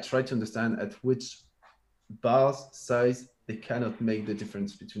I try to understand at which bars size they cannot make the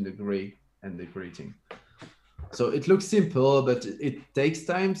difference between the gray and the grating. So it looks simple, but it takes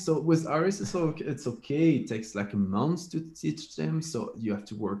time. So with Harris hawk, it's okay. It takes like a month to teach them. So you have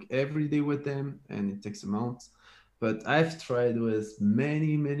to work every day with them, and it takes a month. But I've tried with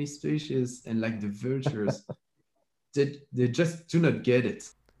many, many species, and like the vultures, they just do not get it.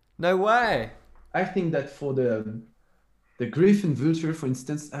 No way. I think that for the griffon vulture, for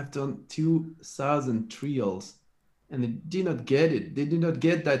instance, I've done 2,000 trials, and they did not get it. They did not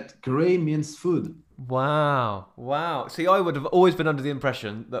get that gray means food. Wow. See, I would have always been under the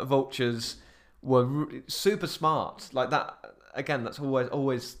impression that vultures were super smart. Like that, again, that's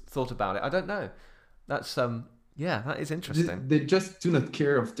always thought about it. I don't know. That's that is interesting. They just do not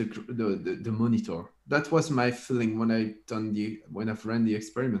care of the monitor. That was my feeling when I've ran the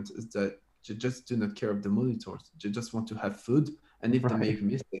experiment, is that they just do not care of the monitors. They just want to have food, and if they make a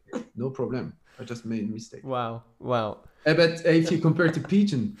mistake, no problem. I just made a mistake. Wow. But if you compare to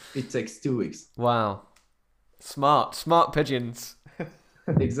pigeon, it takes 2 weeks. Wow. Smart pigeons.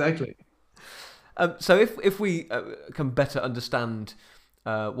 Exactly. So if we can better understand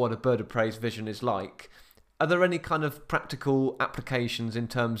what a bird of prey's vision is like, are there any kind of practical applications in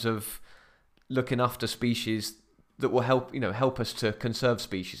terms of looking after species that will help us to conserve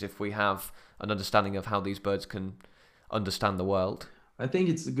species if we have an understanding of how these birds can understand the world? I think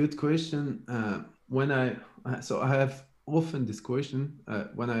it's a good question. So I have often this question.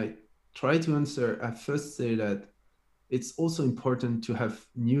 When I try to answer, I first say that it's also important to have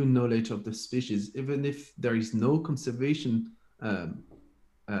new knowledge of the species, even if there is no conservation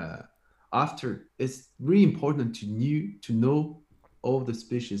after. It's really important to know how the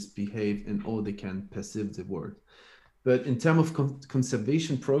species behave and how they can perceive the world. But in terms of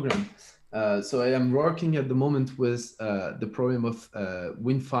conservation program, so I am working at the moment with the problem of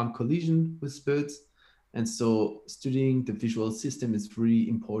wind farm collision with birds. And so studying the visual system is really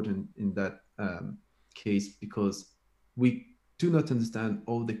important in that case, because we do not understand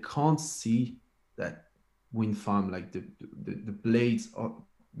how they can't see that wind farm, like the blades, or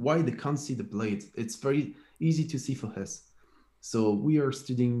why they can't see the blades. It's very easy to see for us. So we are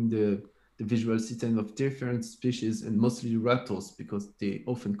studying the visual system of different species, and mostly raptors, because they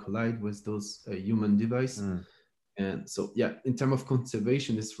often collide with those human devices. And so, yeah, in terms of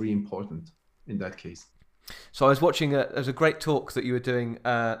conservation, it's really important in that case. So I was watching, there's a great talk that you were doing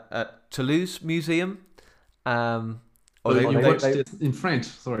at Toulouse Museum. You watched it in French,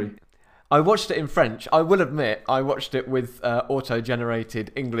 sorry. I watched it in French. I will admit, I watched it with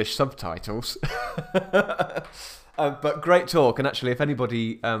auto-generated English subtitles. But great talk, and actually, if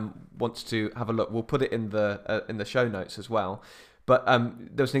anybody wants to have a look, we'll put it in the show notes as well. But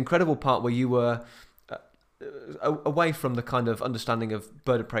there was an incredible part where you were away from the kind of understanding of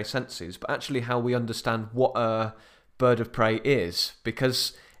bird of prey senses, but actually how we understand what a bird of prey is.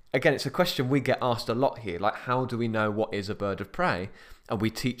 Because again, it's a question we get asked a lot here, like how do we know what is a bird of prey? And we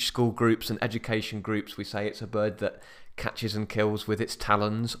teach school groups and education groups, we say it's a bird that catches and kills with its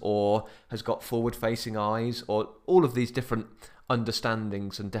talons, or has got forward-facing eyes, or all of these different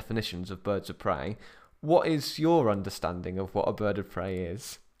understandings and definitions of birds of prey. What is your understanding of what a bird of prey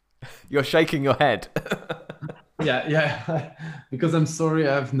is? You're shaking your head. Yeah, because I'm sorry,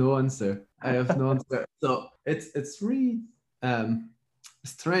 I have no answer. So it's really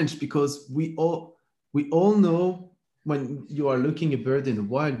strange, because we all know, when you are looking a bird in the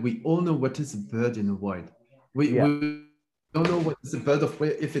wild, we all know what is a bird in the wild. We don't know what is a bird of prey,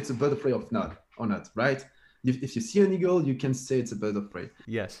 if it's a bird of prey or not, right? If you see an eagle, you can say it's a bird of prey.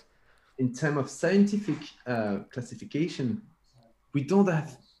 Yes. In terms of scientific classification, we don't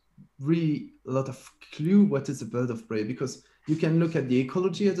have really a lot of clue what is a bird of prey, because you can look at the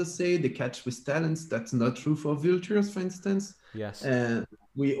ecology, as I say, they catch with talons. That's not true for vultures, for instance. Yes. And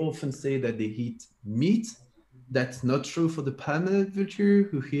we often say that they eat meat. That's not true for the palm nut vulture,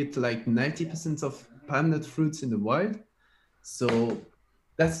 who eat like 90% of palm nut fruits in the wild. So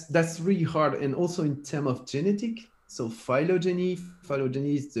that's really hard. And also in terms of genetic, so phylogeny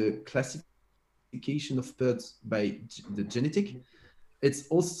is the classification of birds by the genetic. It's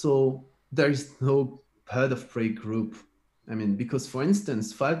also, there is no bird of prey group. I mean, because for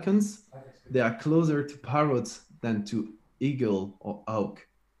instance, falcons, they are closer to parrots than to eagle or hawk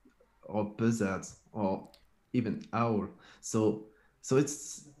or buzzards or even owl. So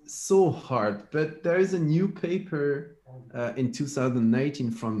it's so hard. But there is a new paper in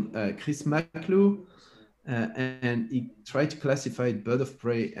 2019 from Chris McClure, and he tried to classify bird of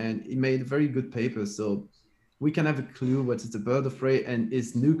prey, and he made a very good paper. So we can have a clue what is the bird of prey, and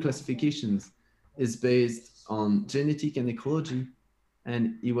his new classifications is based on genetic and ecology.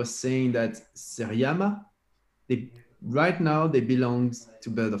 And he was saying that Seriama, right now they belong to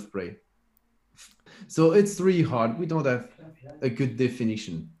bird of prey. So it's really hard. We don't have a good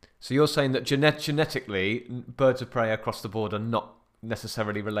definition. So you're saying that genetically, birds of prey across the board are not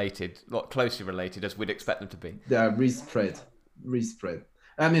necessarily related, not closely related as we'd expect them to be. They are respread.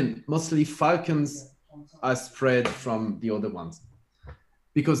 I mean, mostly falcons are spread from the other ones,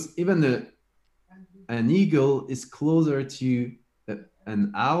 because even an eagle is closer to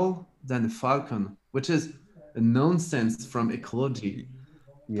an owl than a falcon, which is a nonsense from ecology.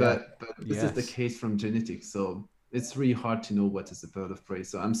 Yeah. But this is the case from genetics. So it's really hard to know what is a bird of prey.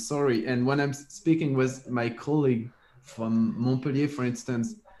 So I'm sorry. And when I'm speaking with my colleague from Montpellier, for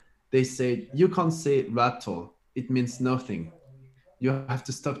instance, they say, you can't say raptor. It means nothing. You have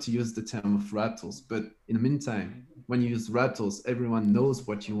to stop to use the term of raptors. But in the meantime, when you use raptors, everyone knows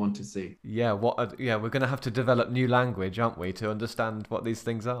what you want to say. Yeah, we're going to have to develop new language, aren't we, to understand what these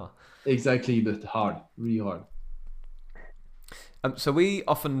things are. Exactly, but hard, really hard. So we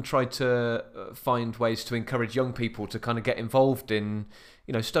often try to find ways to encourage young people to kind of get involved in,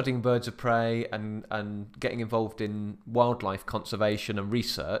 studying birds of prey and getting involved in wildlife conservation and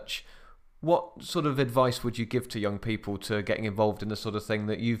research. What sort of advice would you give to young people to getting involved in the sort of thing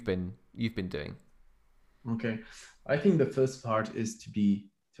that you've been doing? Okay, I think the first part is to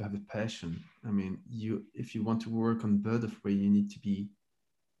have a passion. I mean, if you want to work on bird of prey, you need to be.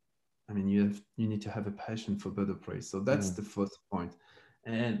 I mean, you need to have a passion for bird of prey. So that's the first point,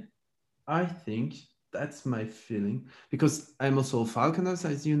 and I think that's my feeling because I'm also a falconer,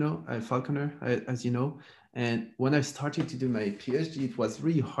 as you know, as you know. And when I started to do my PhD, it was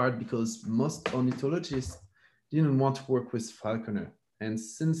really hard because most ornithologists didn't want to work with falconer. And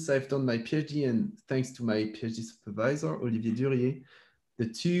since I've done my PhD and thanks to my PhD supervisor, Olivier Durier, the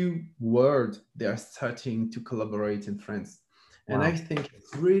two worlds, they are starting to collaborate in France. And I think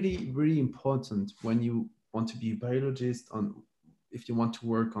it's really, really important when you want to be a biologist on if you want to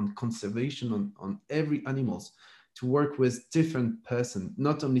work on conservation on every animals to work with different person,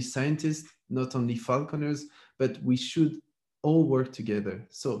 not only scientists, not only falconers, but we should all work together.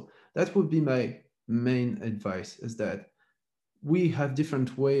 So that would be my main advice is that we have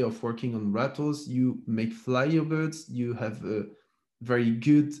different way of working on rattles. You make fly your birds, you have a very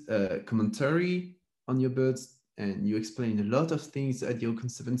good commentary on your birds, and you explain a lot of things at your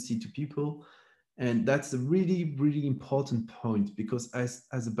conservancy to people. And that's a really, really important point because as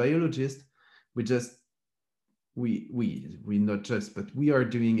a biologist, we just we not just, but we are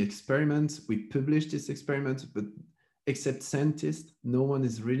doing experiments. We publish this experiment, but except scientists, no one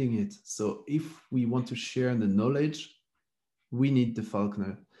is reading it. So if we want to share the knowledge, we need the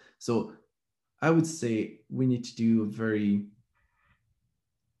falconer. So I would say we need to do a very,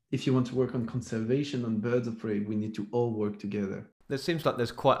 if you want to work on conservation on birds of prey, we need to all work together. There seems like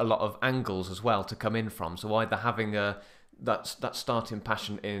there's quite a lot of angles as well to come in from. So either having that starting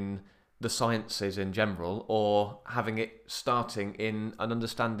passion in the sciences in general, or having it starting in an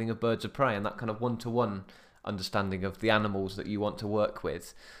understanding of birds of prey and that kind of one-to-one understanding of the animals that you want to work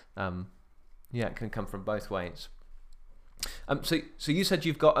with. It can come from both ways. So you said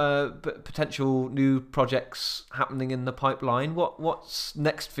you've got potential new projects happening in the pipeline. What's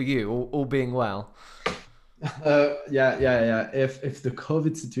next for you, all being well? Yeah. If the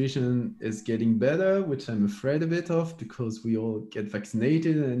COVID situation is getting better, which I'm afraid a bit of, because we all get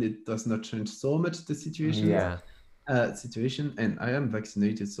vaccinated and it does not change so much the situation. Yeah. Situation, and I am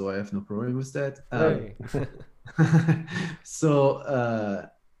vaccinated, so I have no problem with that. So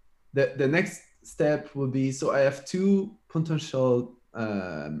the next step will be, so I have two potential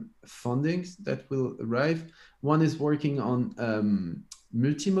fundings that will arrive. One is working on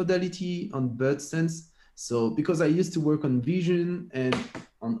multimodality on bird sense. So because I used to work on vision and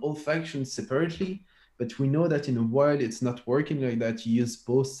on olfaction separately, but we know that in a wild it's not working like that. You use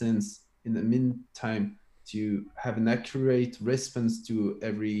both sense in the meantime to have an accurate response to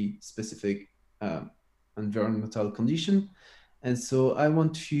every specific environmental condition. And so I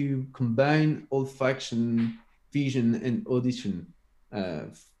want to combine olfaction, vision, and audition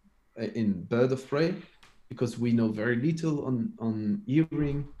in bird of prey, because we know very little on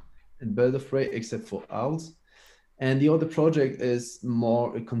hearing and bird of prey except for owls. And the other project is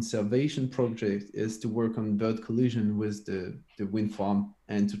more a conservation project, is to work on bird collision with the wind farm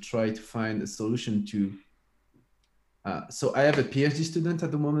and to try to find a solution to. So I have a PhD student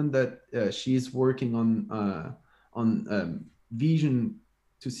at the moment that she is working on vision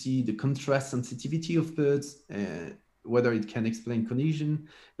to see the contrast sensitivity of birds, whether it can explain collision.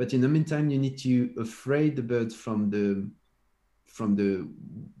 But in the meantime, you need to afraid the birds from the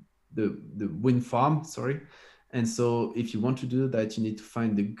wind farm. Sorry. And so if you want to do that, you need to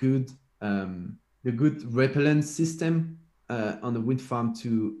find the good repellent system on the wind farm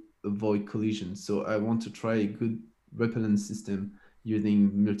to avoid collision. So I want to try a good repellent system using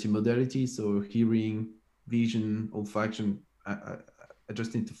multimodality, so hearing, vision, olfaction. I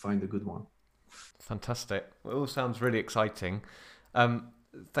just need to find a good one. Fantastic. It all sounds really exciting.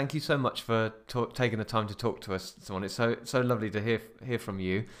 Thank you so much for taking the time to talk to us, Simon. It's so lovely to hear from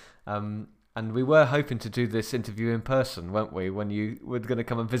you. And we were hoping to do this interview in person, weren't we, when you were going to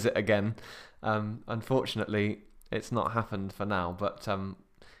come and visit again. Unfortunately, it's not happened for now, but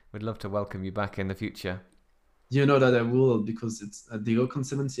we'd love to welcome you back in the future. You know that I will, because it's at the Oak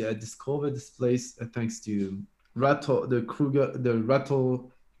Conservancy. I discovered this place thanks to Rattle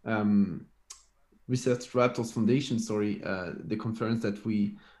Research Rattles Foundation. The conference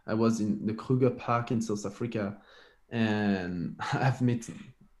that I was in the Kruger Park in South Africa, and I've met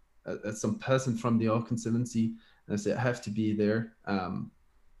some person from the Oak Conservancy, and I said I have to be there.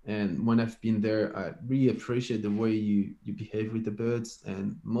 And when I've been there, I really appreciate the way you behave with the birds,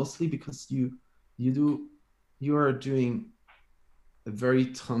 and mostly because you are doing a very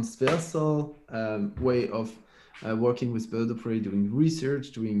transversal way of working with Birds of Prey, doing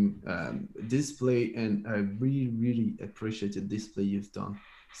research, doing display, and I really, really appreciated the display you've done.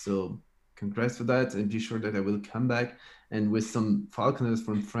 So congrats for that, and be sure that I will come back and with some falconers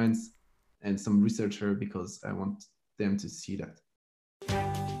from France and some researcher, because I want them to see that.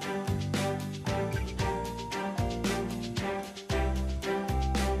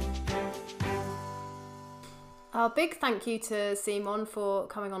 A big thank you to Simon for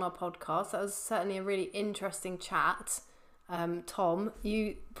coming on our podcast. That was certainly a really interesting chat. Tom,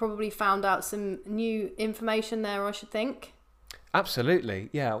 you probably found out some new information there, I should think. Absolutely,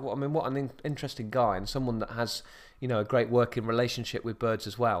 yeah. Well, I mean, what an interesting guy, and someone that has, a great working relationship with birds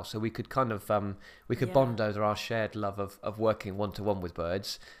as well. So we could kind of bond over our shared love of working one-to-one with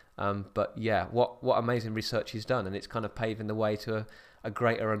birds. But yeah, what amazing research he's done, and it's kind of paving the way to a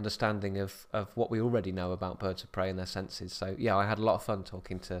greater understanding of what we already know about birds of prey and their senses. So yeah, I had a lot of fun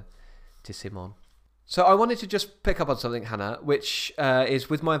talking to Simon. So I wanted to just pick up on something, Hannah, which is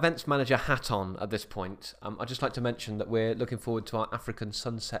with my events manager hat on at this point. I'd just like to mention that we're looking forward to our African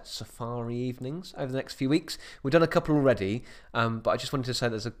sunset safari evenings over the next few weeks. We've done a couple already, but I just wanted to say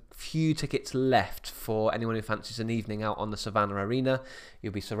there's a few tickets left for anyone who fancies an evening out on the Savannah Arena.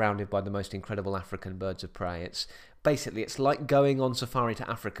 You'll be surrounded by the most incredible African birds of prey. It's like going on safari to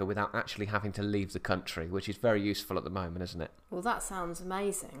Africa without actually having to leave the country, which is very useful at the moment, isn't it? Well, that sounds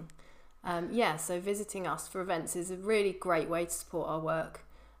amazing. So visiting us for events is a really great way to support our work.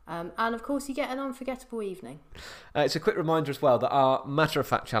 And of course, you get an unforgettable evening. It's a quick reminder as well that our Matter of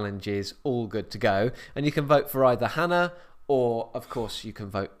Fact challenge is all good to go. And you can vote for either Hannah or, of course, you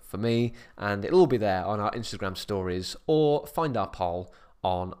can vote for me. And it'll all be there on our Instagram stories or find our poll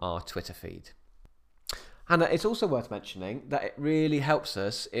on our Twitter feed. Hannah, it's also worth mentioning that it really helps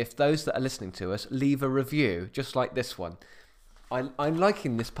us if those that are listening to us leave a review, just like this one. I'm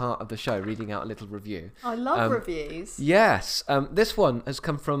liking this part of the show, reading out a little review. I love reviews. Yes. This one has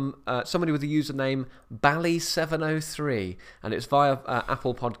come from somebody with the username Bally703, and it's via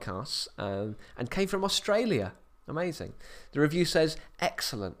Apple Podcasts, and came from Australia. Amazing. The review says,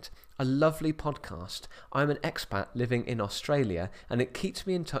 "Excellent. A lovely podcast. I'm an expat living in Australia, and it keeps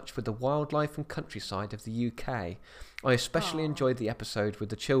me in touch with the wildlife and countryside of the UK. I especially enjoyed the episode with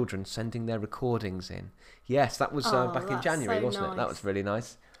the children sending their recordings in." Yes, that was back in January, wasn't it? That was really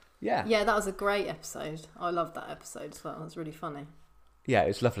nice. Yeah. Yeah, that was a great episode. I loved that episode as well. It was really funny. Yeah, it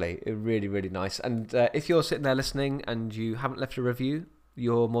was lovely. It was really, really nice. And if you're sitting there listening and you haven't left a review,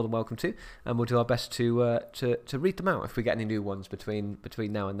 you're more than welcome to, and we'll do our best to read them out if we get any new ones between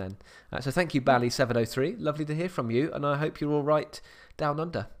now and then. So thank you, Bally703. Lovely to hear from you, and I hope you're all right down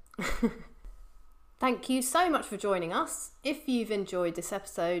under. Thank you so much for joining us. If you've enjoyed this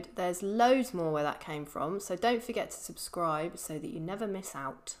episode, there's loads more where that came from, so don't forget to subscribe so that you never miss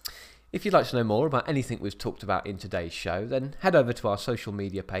out. If you'd like to know more about anything we've talked about in today's show, then head over to our social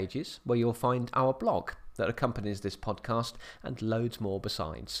media pages where you'll find our blog that accompanies this podcast and loads more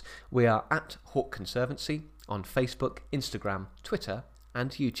besides. We are at Hawk Conservancy on Facebook, Instagram, Twitter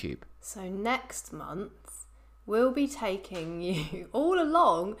and YouTube. So next month, we'll be taking you all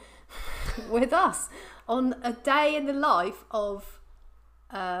along with us on a day in the life of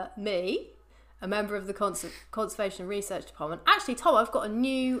me, a member of the Conservation Research Department. Actually, Tom, I've got a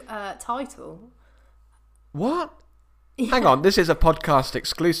new title. What? Yeah. Hang on, this is a podcast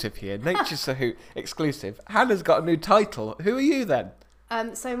exclusive here. Nature's a Hoot exclusive. Hannah's got a new title. Who are you then?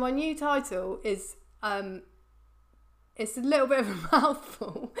 So my new title is it's a little bit of a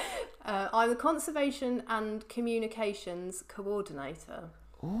mouthful. I'm the Conservation and Communications Coordinator.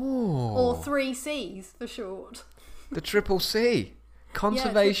 Ooh. Or 3 C's for short. The Triple C.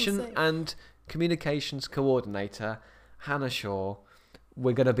 Conservation Triple C. and Communications Coordinator, Hannah Shaw.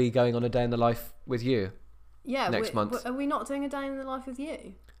 We're going to be going on a day in the life with you. Yeah, next month. Are we not doing a day in the life with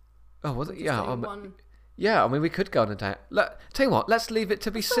you? Oh, was it? Yeah. Yeah, I mean, we could go on a day. Tell you what, let's leave it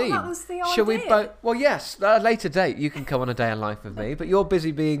to be seen. That was the idea. Shall we both? Well, yes, at a later date you can come on a day in life with me, but you're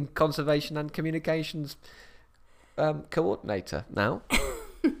busy being Conservation and Communications Coordinator now.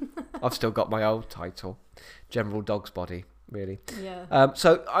 I've still got my old title, General Dog's Body, really. Yeah.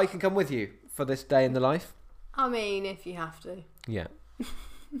 So I can come with you for this day in the life? I mean, if you have to. Yeah.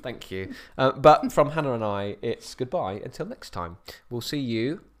 Thank you. But from Hannah and I, it's goodbye until next time. We'll see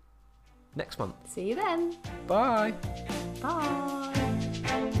you next month. See you then. Bye. Bye.